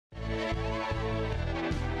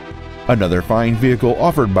Another fine vehicle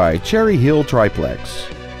offered by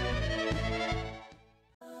CherryHillTriplex.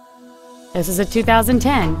 This is a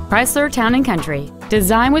 2010 Chrysler Town & Country,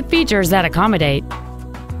 designed with features that accommodate.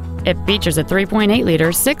 It features a 3.8-liter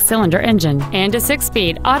 6-cylinder engine and a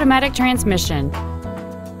 6-speed automatic transmission.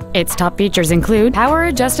 Its top features include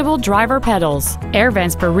power-adjustable driver pedals, air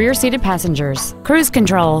vents for rear-seated passengers, cruise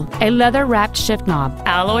control, a leather-wrapped shift knob,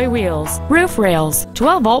 alloy wheels, roof rails,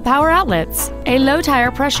 12-volt power outlets, a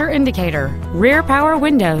low-tire pressure indicator, rear power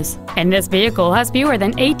windows, and this vehicle has fewer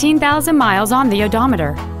than 18,000 miles on the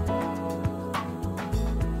odometer.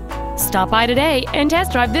 Stop by today and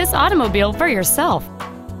test drive this automobile for yourself.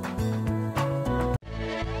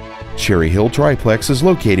 Cherry Hill Triplex is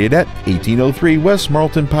located at 1803 West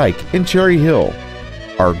Marlton Pike in Cherry Hill.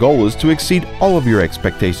 Our goal is to exceed all of your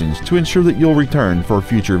expectations to ensure that you'll return for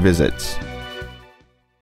future visits.